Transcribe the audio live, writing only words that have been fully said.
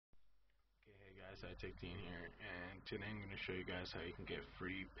Tech Teen here, and today I'm going to show you guys how you can get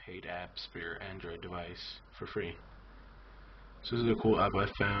free paid apps for your Android device for free. So this is a cool app I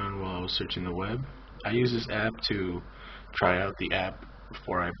found while I was searching the web. I use this app to try out the app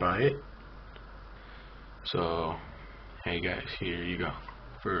before I buy it. So hey guys, here you go.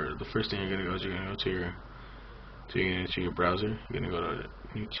 For the first thing you're going to go is you're going to go to your browser. You're going to go to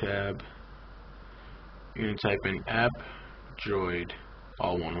new tab. You're going to type in app droid,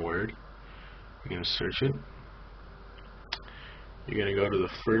 all one word. You're going to search it. You're going to go to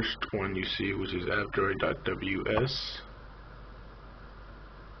the first one you see, which is appdroid.ws.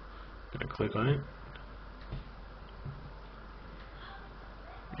 Going to click on it.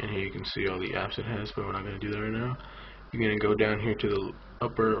 And here you can see all the apps it has, but we're not going to do that right now. You're going to go down here to the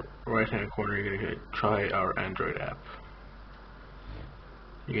upper right hand corner. You're going to hit try our Android app.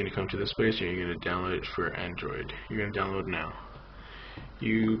 You're going to come to this place and you're going to download it for Android. You're going to download now.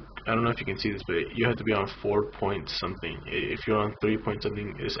 I don't know if you can see this, but you have to be on 4 point something. If you're on 3 point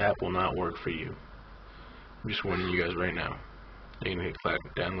something, this app will not work for you. I'm just warning you guys right now. You're going to hit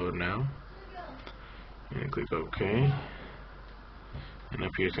download now. You're going to click OK. And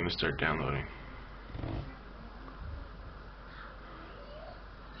up here it's going to start downloading.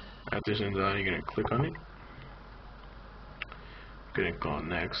 After it's done, you're going to click on it. You're going to go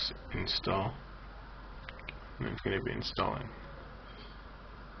next, install. And it's going to be installing.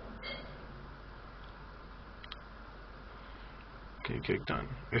 Okay, click done.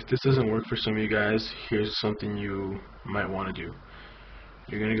 If this doesn't work for some of you guys, here's something you might want to do.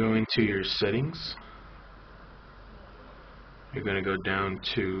 You're going to go into your settings. You're going to go down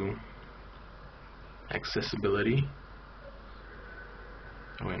to accessibility.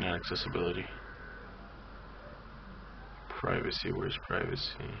 Oh wait, not accessibility. Privacy. Where's privacy?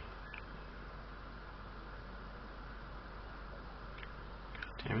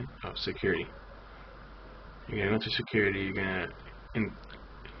 God damn it. Oh, security. You're going to go to security. You're going to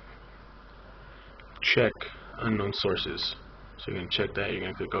check unknown sources. So you're going to check that. You're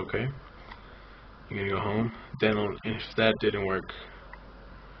going to click OK. You're going to go home. Then if that didn't work,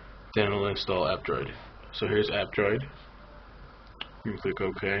 then it'll install AppDroid. So here's AppDroid. You can click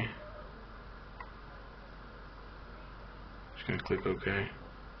OK. Just going to click OK.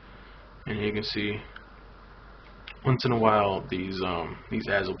 And you can see once in a while these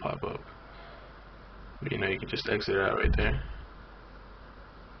ads will pop up. But, you can just exit it out right there.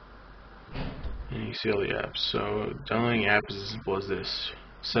 And you see all the apps. So downloading apps is as simple as this.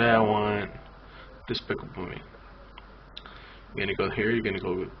 Say I want Despicable Me. You're gonna go here. You're gonna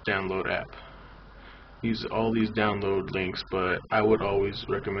go download app. Use all these download links, but I would always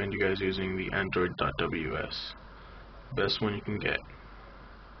recommend you guys using the Android.ws. Best one you can get.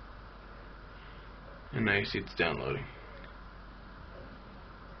 And now you see it's downloading.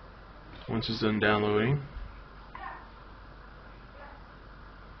 Once it's done downloading,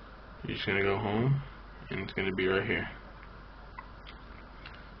 you're just gonna go home, and it's gonna be right here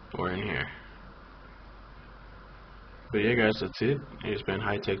or in here. But yeah, guys, that's it. It's been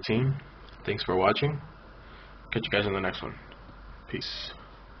High Tech Teen. Thanks for watching. Catch you guys in the next one. Peace.